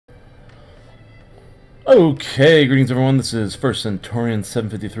Okay, greetings everyone. This is First Centaurian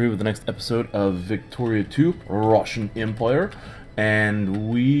 753 with the next episode of Victoria 2, Russian Empire. And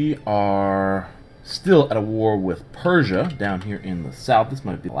we are still at a war with Persia down here in the south. This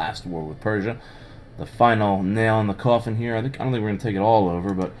might be the last war with Persia. The final nail in the coffin here. I don't think we're going to take it all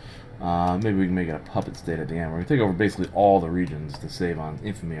over, but maybe we can make it a puppet state at the end. We're going to take over basically all the regions to save on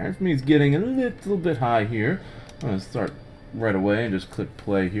infamy. Our infamy is getting a little bit high here. I'm going to start right away and just click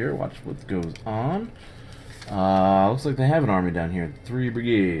play here. Watch what goes on. Looks like they have an army down here. 3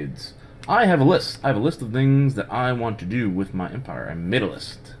 brigades. I have a list. I have a list of things that I want to do with my empire. I made a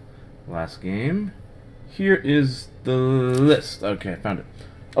list last game. Here is the list. Okay, I found it.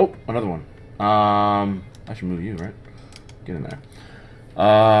 Oh, another one. I should move you, right? Get in there. So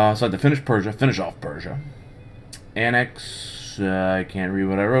I have to finish Persia. Finish off Persia. Annex. I can't read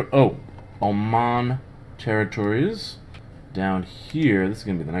what I wrote. Oh, Oman territories. Down here. This is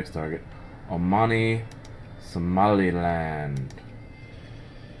going to be the next target. Omani Somaliland.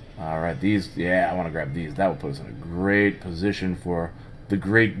 Alright, these, yeah, I want to grab these. That will put us in a great position for the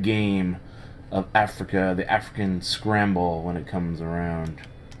great game of Africa, the African scramble when it comes around.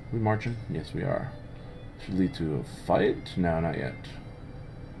 Are we marching? Yes, we are. Should lead to a fight? No, not yet.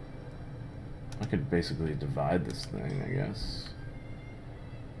 I could basically divide this thing, I guess.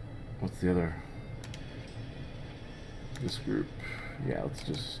 What's the other? This group. Yeah, let's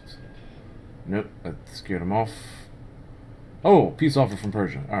just... Nope, that scared him off. Oh, peace offer from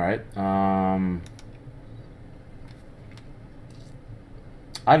Persia. Alright. I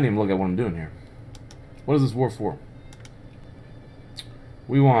didn't even look at what I'm doing here. What is this war for?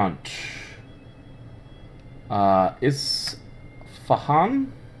 We want Isfahan,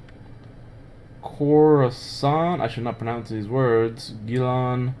 Khorasan, I should not pronounce these words,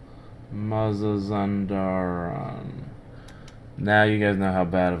 Gilan, Mazazandaran. Now you guys know how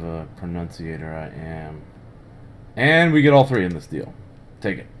bad of a pronunciator I am. And we get all 3 in this deal.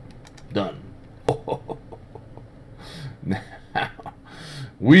 Take it. Done. Now,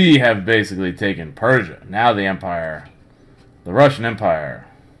 we have basically taken Persia. Now the empire, the Russian Empire,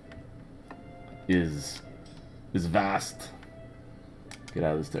 is vast. Get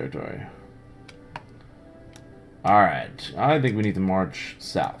out of this territory. Alright. I think we need to march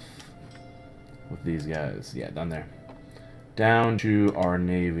south with these guys. Yeah, done there. Down to our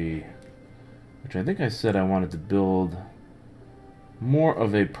navy, which I think I said I wanted to build more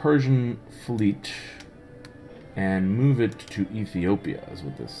of a Persian fleet and move it to Ethiopia, is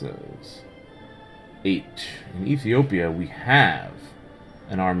what this says. 8. In Ethiopia, we have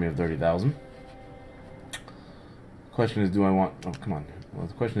an army of 30,000. The question is, do I want... Oh, come on. Well,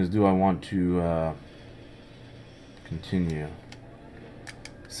 the question is, do I want to continue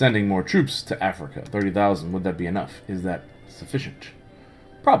sending more troops to Africa? 30,000, would that be enough? Is that sufficient?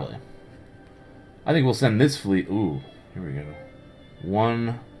 Probably. I think we'll send this fleet. Ooh, here we go.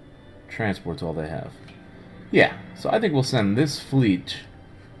 1 transport's all they have. Yeah, so I think we'll send this fleet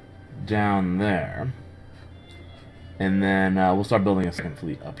down there. And then we'll start building a second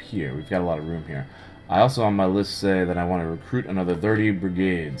fleet up here. We've got a lot of room here. I also on my list say that I want to recruit another 30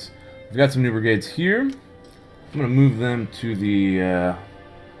 brigades. We've got some new brigades here. I'm going to move them to the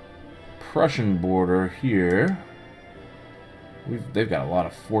Prussian border here. They've got a lot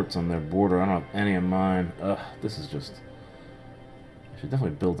of forts on their border. I don't have any of mine. Ugh, this is just... I should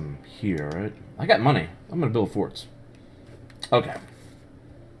definitely build them here, right? I got money. I'm going to build forts. Okay.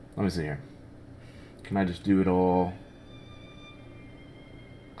 Let me see here. Can I just do it all?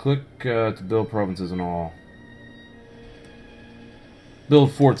 Click to build provinces and all.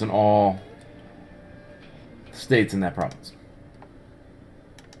 Build forts in all states in that province.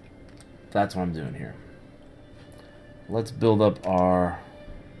 That's what I'm doing here. Let's build up our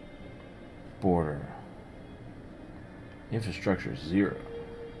border. Infrastructure 0.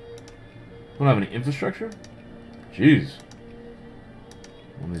 Don't have any infrastructure? Jeez.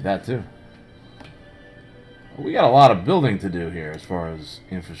 We'll need that too. We got a lot of building to do here as far as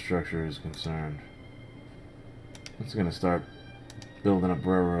infrastructure is concerned. It's going to start building up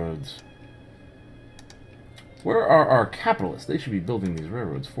railroads. Where are our capitalists? They should be building these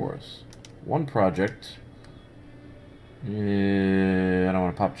railroads for us. One project... Yeah, I don't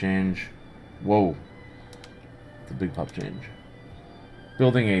want to pop change. Whoa. It's a big pop change.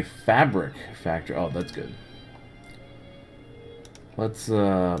 Building a fabric factory. Oh, that's good. Let's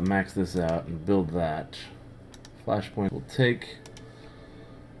max this out and build that. Flashpoint will take.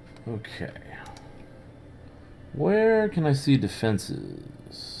 Okay. Where can I see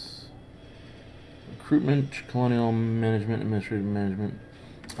defenses? Recruitment, colonial management, administrative management.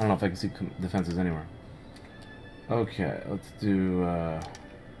 I don't know if I can see defenses anywhere. Okay, let's do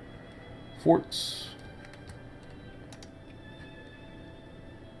forts.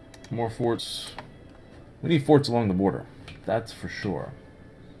 More forts. We need forts along the border. That's for sure.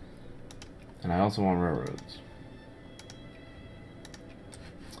 And I also want railroads.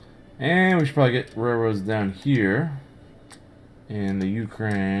 And we should probably get railroads down here in the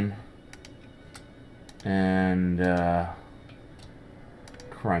Ukraine and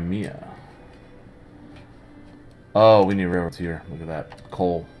Crimea. Oh, we need railroads here. Look at that.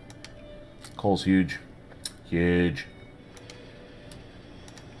 Coal. Coal's huge. Huge.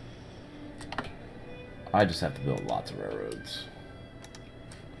 I just have to build lots of railroads.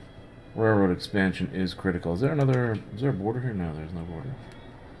 Railroad expansion is critical. Is there a border here? No, there's no border.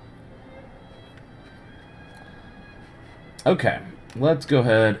 Okay, let's go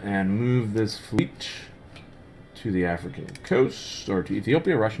ahead and move this fleet to the African coast, or to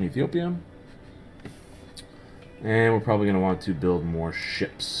Ethiopia, Russian Ethiopia. And we're probably going to want to build more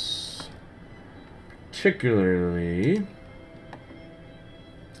ships. Particularly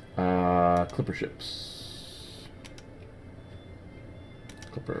clipper ships.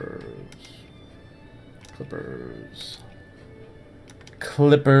 Clippers.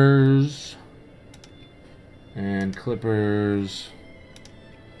 And clippers.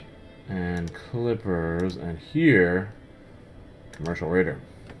 And clippers. And here, commercial raider.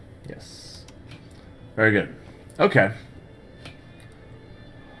 Yes. Very good. Okay.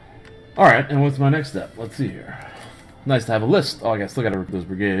 Alright, and what's my next step? Let's see here. Nice to have a list. Oh, I gotta still gotta those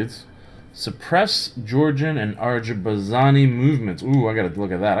brigades. Suppress Georgian and Azerbaijani movements. Ooh, I gotta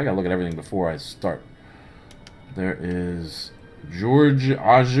look at that. I gotta look at everything before I start. There is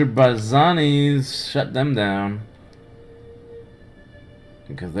Azerbaijanis. Shut them down.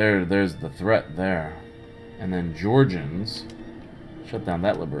 Because there's the threat there. And then Georgians. Shut down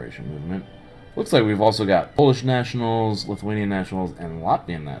that liberation movement. Looks like we've also got Polish nationals, Lithuanian nationals, and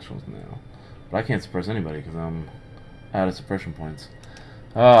Latvian nationals now. But I can't suppress anybody because I'm out of suppression points.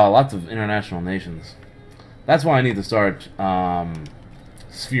 Lots of international nations. That's why I need to start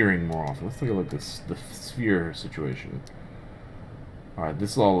sphering more often. Let's take a look at the sphere situation. Alright,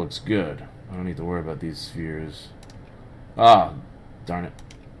 this all looks good. I don't need to worry about these spheres. Ah, darn it.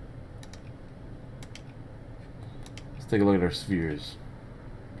 Let's take a look at our spheres.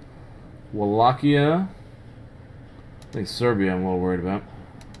 Wallachia. I think Serbia I'm a little worried about.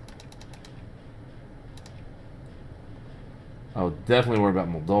 Oh, definitely worried about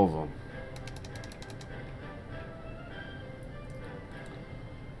Moldova.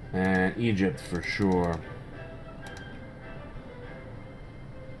 And Egypt for sure.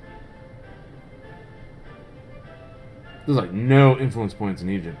 There's like no influence points in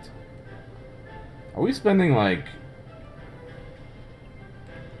Egypt. Are we spending like...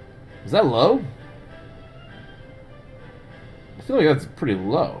 Is that low? I feel like that's pretty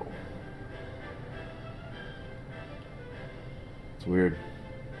low. It's weird.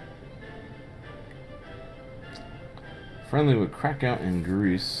 Friendly with Krakow and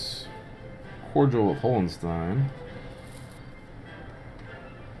Greece. Cordial with Hohenstein.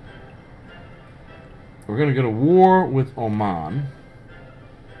 We're going to go to war with Oman.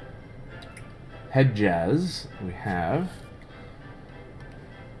 Hejaz we have.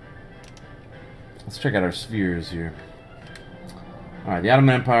 Let's check out our spheres here. Alright, the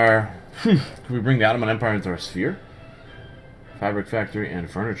Ottoman Empire. Can we bring the Ottoman Empire into our sphere? Fabric factory and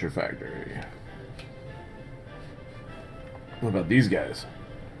furniture factory. What about these guys?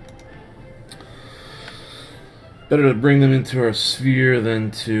 Better to bring them into our sphere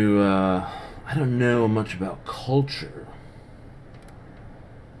than to, I don't know much about culture.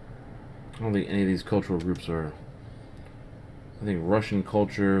 I don't think any of these cultural groups are... I think Russian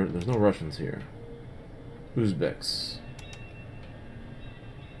culture... There's no Russians here. Uzbeks.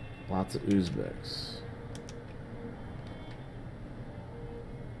 Lots of Uzbeks.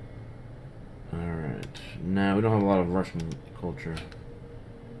 Alright. No, we don't have a lot of Russian culture.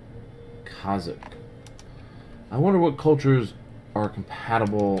 Kazakh. I wonder what cultures are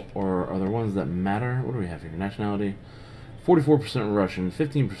compatible, or are there ones that matter? What do we have here? Nationality. 44% Russian,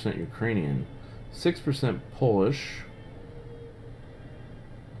 15% Ukrainian, 6% Polish.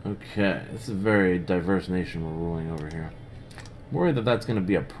 Okay, this is a very diverse nation we're ruling over here. I'm worried that that's going to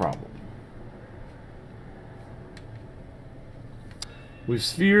be a problem. We've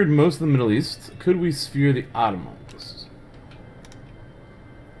sphered most of the Middle East. Could we sphere the Ottomans?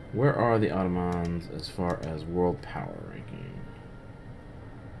 Where are the Ottomans as far as world power ranking?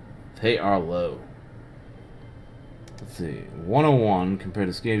 They are low. Let's see, 101 compared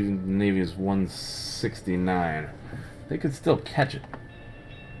to Scandinavia's 169. They could still catch it.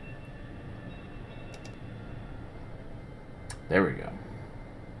 There we go.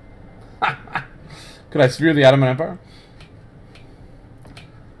 Could I sphere the Ottoman Empire?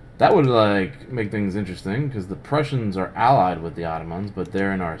 That would, like, make things interesting, because the Prussians are allied with the Ottomans, but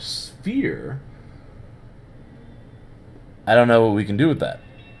they're in our sphere. I don't know what we can do with that.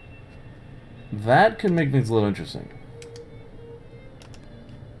 That could make things a little interesting.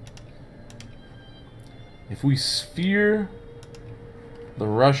 If we sphere the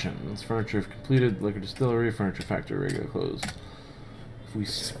Russians, furniture completed, liquor distillery, furniture factory, regular clothes. If we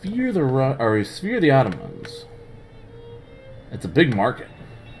sphere the Ottomans, it's a big market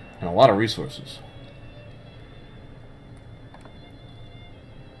and a lot of resources.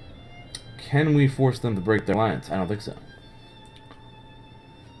 Can we force them to break their alliance? I don't think so.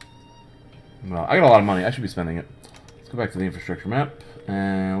 Well, I got a lot of money. I should be spending it. Let's go back to the infrastructure map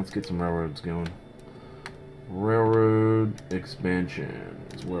and let's get some railroads going. Railroad expansion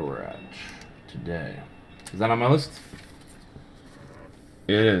is where we're at today. Is that on my list?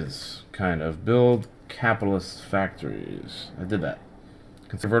 It is, kind of. Build capitalist factories. I did that.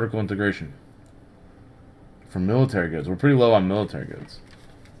 Consider vertical integration. For military goods. We're pretty low on military goods.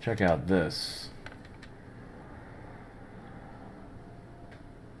 Check out this.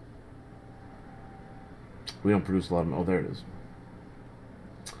 We don't produce a lot of... Oh, there it is.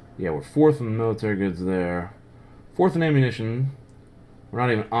 Yeah, we're fourth in military goods there. Fourth in ammunition. We're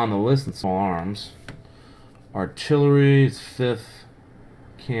not even on the list in small arms. Artillery is fifth.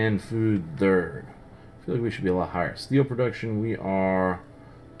 Canned food third. I feel like we should be a lot higher. Steel production, we are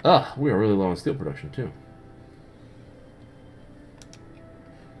really low on steel production too.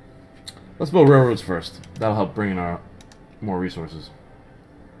 Let's build railroads first. That'll help bring in our more resources.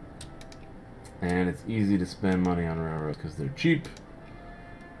 And it's easy to spend money on railroads because they're cheap.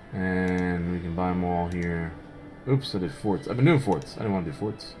 And we can buy them all here. Oops, I did forts. I've been doing forts. I didn't want to do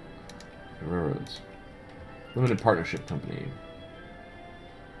forts. Railroads. Limited partnership company.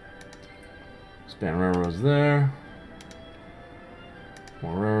 Expand railroads there.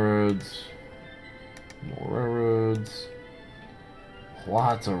 More railroads. More railroads.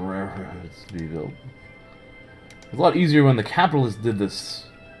 Lots of railroads to be built. It's a lot easier when the capitalists did this.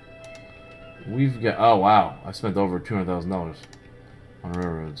 We've got... Oh, wow. I spent over $200,000 on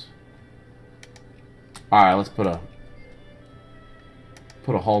railroads. Alright, let's put a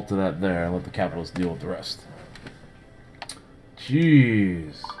halt to that there and let the capitalists deal with the rest.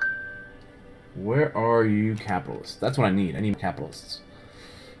 Jeez. Where are you capitalists? That's what I need. I need capitalists.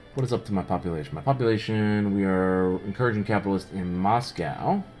 What is up to my population? My population, we are encouraging capitalists in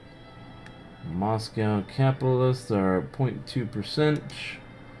Moscow. Moscow capitalists are 0.2%.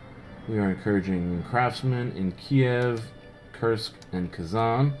 We are encouraging craftsmen in Kiev, Kursk, and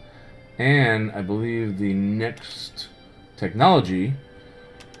Kazan. And I believe the next technology,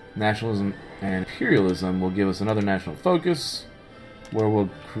 nationalism and imperialism, will give us another national focus, where we'll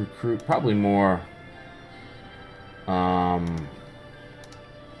recruit probably more.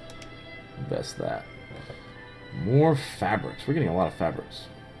 Invest that. More fabrics. We're getting a lot of fabrics.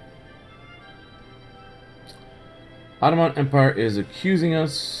 Ottoman Empire is accusing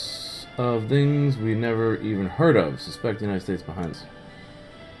us of things we never even heard of. Suspect the United States behind us.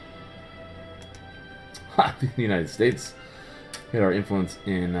 Ha! The United States hit our influence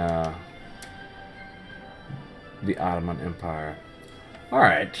in the Ottoman Empire.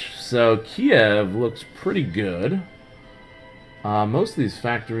 Alright, so Kiev looks pretty good. Most of these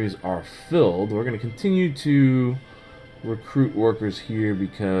factories are filled. We're going to continue to recruit workers here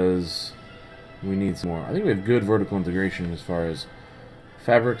because we need some more. I think we have good vertical integration as far as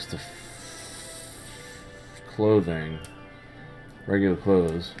fabrics to clothing, regular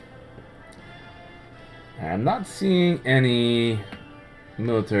clothes. I'm not seeing any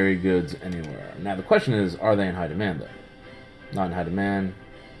military goods anywhere. Now the question is, are they in high demand though? Not in high demand.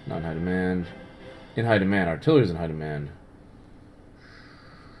 Not in high demand. In high demand. Artillery is in high demand.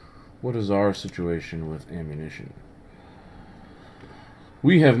 What is our situation with ammunition?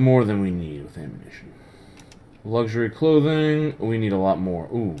 We have more than we need with ammunition. Luxury clothing, we need a lot more.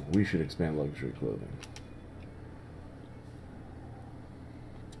 Ooh, we should expand luxury clothing.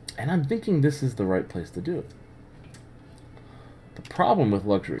 And I'm thinking this is the right place to do it. The problem with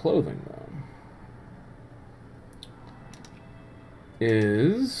luxury clothing, though,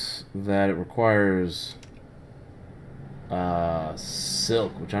 is that it requires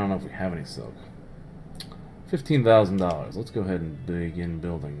silk, which I don't know if we have any silk. $15,000. Let's go ahead and begin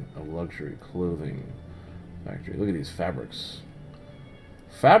building a luxury clothing factory. Look at these fabrics.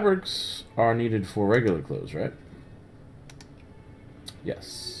 Fabrics are needed for regular clothes, right?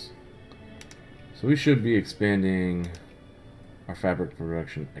 Yes. So we should be expanding our fabric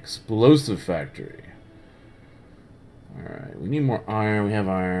production. Explosive factory. Alright, we need more iron. We have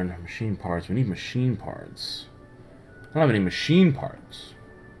iron. Machine parts. We need machine parts. I don't have any machine parts.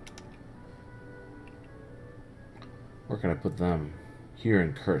 Where can I put them? Here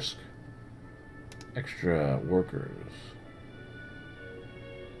in Kursk. Extra workers.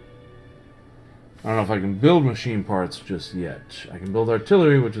 I don't know if I can build machine parts just yet. I can build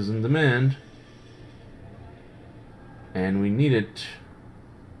artillery, which is in demand. And we need it.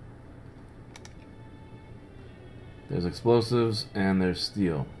 There's explosives and there's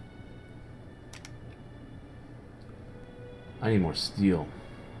steel. I need more steel.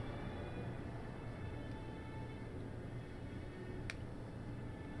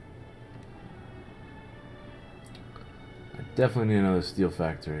 I definitely need another steel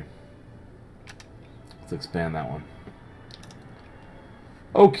factory. Let's expand that one.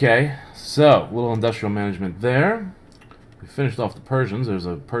 Okay, so a little industrial management there. We finished off the Persians. There's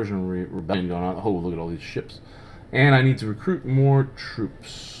a Persian rebellion going on. Oh, look at all these ships. And I need to recruit more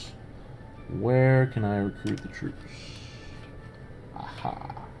troops. Where can I recruit the troops?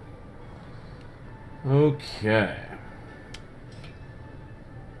 Aha. Okay.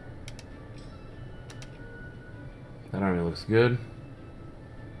 That army looks good.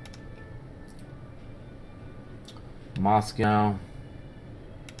 Moscow.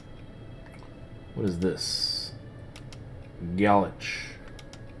 What is this? Galich.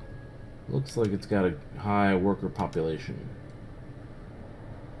 Looks like it's got a high worker population.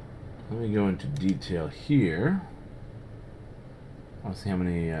 Let me go into detail here. I want to see how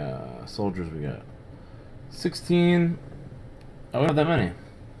many soldiers we got. 16. Oh, not that many.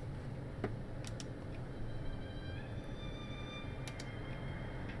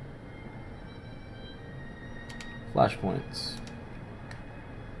 Flashpoints.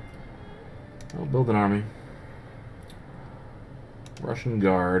 I'll build an army. Russian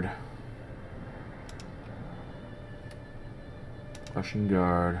Guard. Russian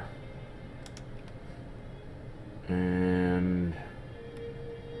Guard. And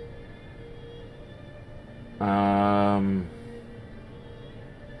I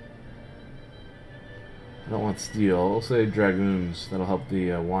don't want steel. I'll say dragoons. That'll help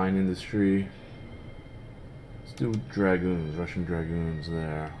the wine industry. Let's do dragoons, Russian dragoons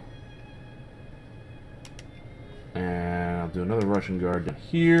there. And I'll do another Russian Guard down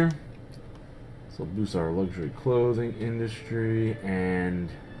here. So boost our luxury clothing industry and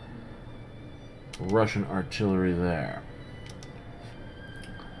Russian artillery there.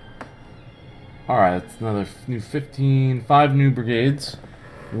 Alright, that's another new 5 new brigades.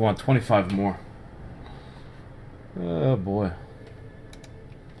 We want 25 more. Oh boy.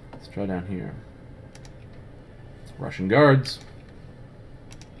 Let's try down here. Russian guards.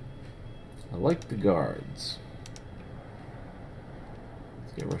 I like the guards.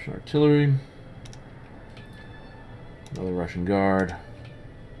 Let's get Russian artillery. Another Russian guard.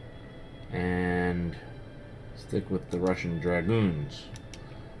 And stick with the Russian dragoons.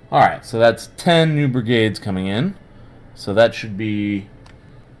 Alright, so that's 10 new brigades coming in. So that should be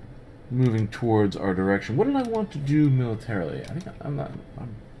moving towards our direction. What did I want to do militarily? I think I'm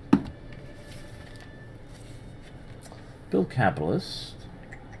build capitalist.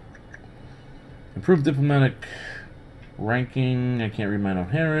 Improve diplomatic ranking. I can't read my own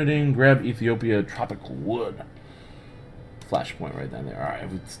handwriting. Grab Ethiopia tropical wood. Flashpoint right down there. Alright,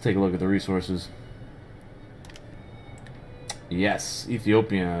 let's take a look at the resources. Yes,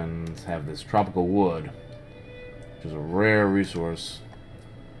 Ethiopians have this tropical wood, which is a rare resource.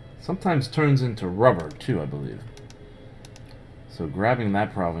 Sometimes turns into rubber, too, I believe. So grabbing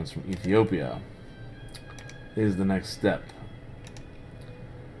that province from Ethiopia is the next step.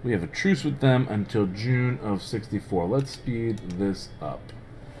 We have a truce with them until June of 64. Let's speed this up.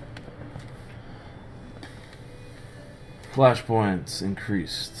 Flashpoints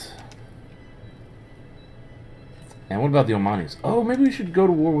increased. And what about the Omanis? Oh, maybe we should go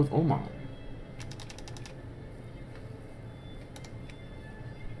to war with Oman.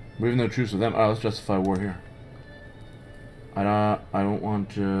 We have no truce with them. Oh, let's justify war here. I don't want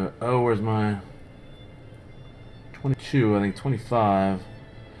to... Oh, where's my... 22, I think 25.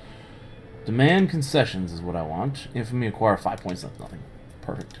 Demand concessions is what I want. Infamy acquire 5 points, that's nothing.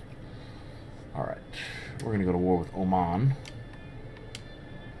 Perfect. Alright. We're going to go to war with Oman.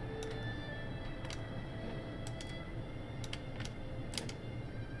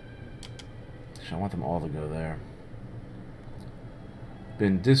 I want them all to go there.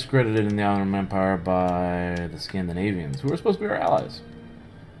 Been discredited in the Ottoman Empire by the Scandinavians, who are supposed to be our allies.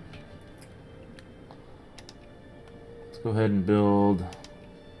 Let's go ahead and build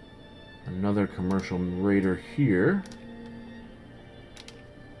another commercial raider here.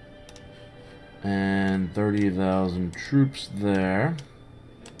 And 30,000 troops there.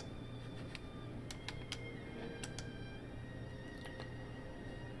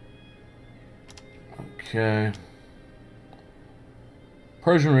 Okay.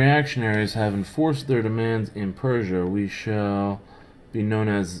 Persian reactionaries have enforced their demands in Persia. We shall be known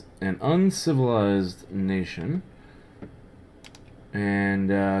as an uncivilized nation. And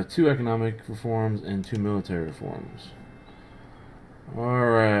 2 economic reforms and 2 military reforms.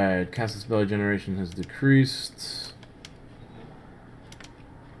 Alright, Casus Belli generation has decreased.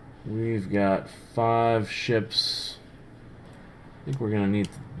 We've got 5 ships. I think we're going to need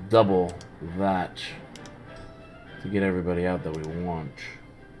to double that to get everybody out that we want.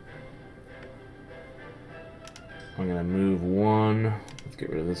 I'm going to move 1. Let's get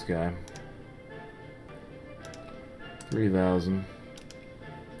rid of this guy. 3,000.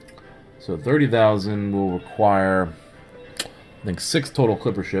 So 30,000 will require, I think, 6 total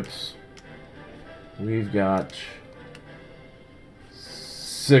clipper ships. We've got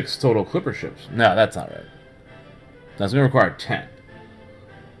 6 total clipper ships. No, that's not right. That's going to require 10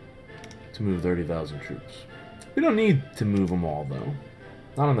 to move 30,000 troops. We don't need to move them all, though.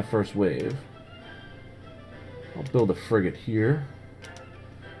 Not on the first wave. I'll build a frigate here.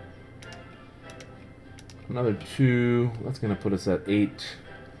 Another 2. That's going to put us at 8.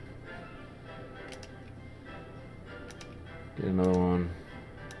 Get another one.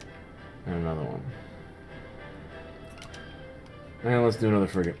 And another one. And let's do another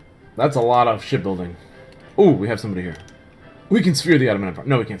frigate. That's a lot of shipbuilding. Oh, we have somebody here. We can sphere the Ottoman Empire.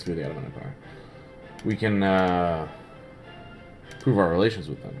 No, we can't sphere the Ottoman Empire. We can prove our relations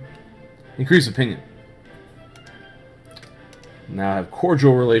with them. Increase opinion. Now I have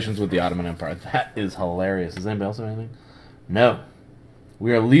cordial relations with the Ottoman Empire. That is hilarious. Does anybody else have anything? No.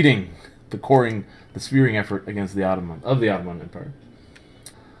 We are leading the sphering effort against the Ottoman Empire.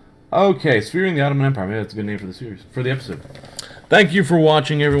 Okay, sphering the Ottoman Empire. Maybe that's a good name for the series, for the episode. Thank you for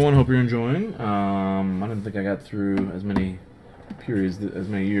watching, everyone. Hope you're enjoying. I didn't think I got through as many periods, as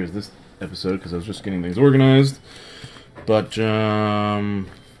many years this episode because I was just getting things organized. But I'm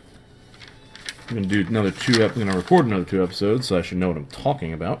gonna do another 2. I'm gonna record another 2 episodes, so I should know what I'm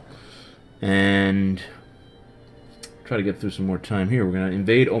talking about, and try to get through some more time here. We're gonna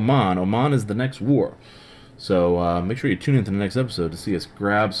invade Oman. Oman is the next war, so make sure you tune into the next episode to see us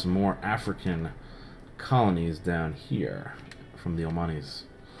grab some more African colonies down here from the Omanis.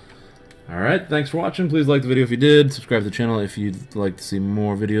 Alright, thanks for watching. Please like the video if you did. Subscribe to the channel if you'd like to see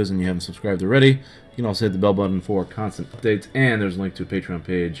more videos and you haven't subscribed already. You can also hit the bell button for constant updates, and there's a link to a Patreon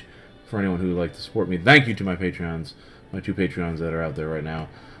page for anyone who would like to support me. Thank you to my Patreons, my 2 Patreons that are out there right now.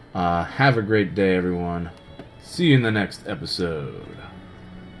 Have a great day, everyone. See you in the next episode.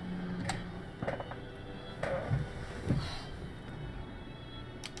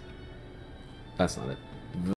 That's not it.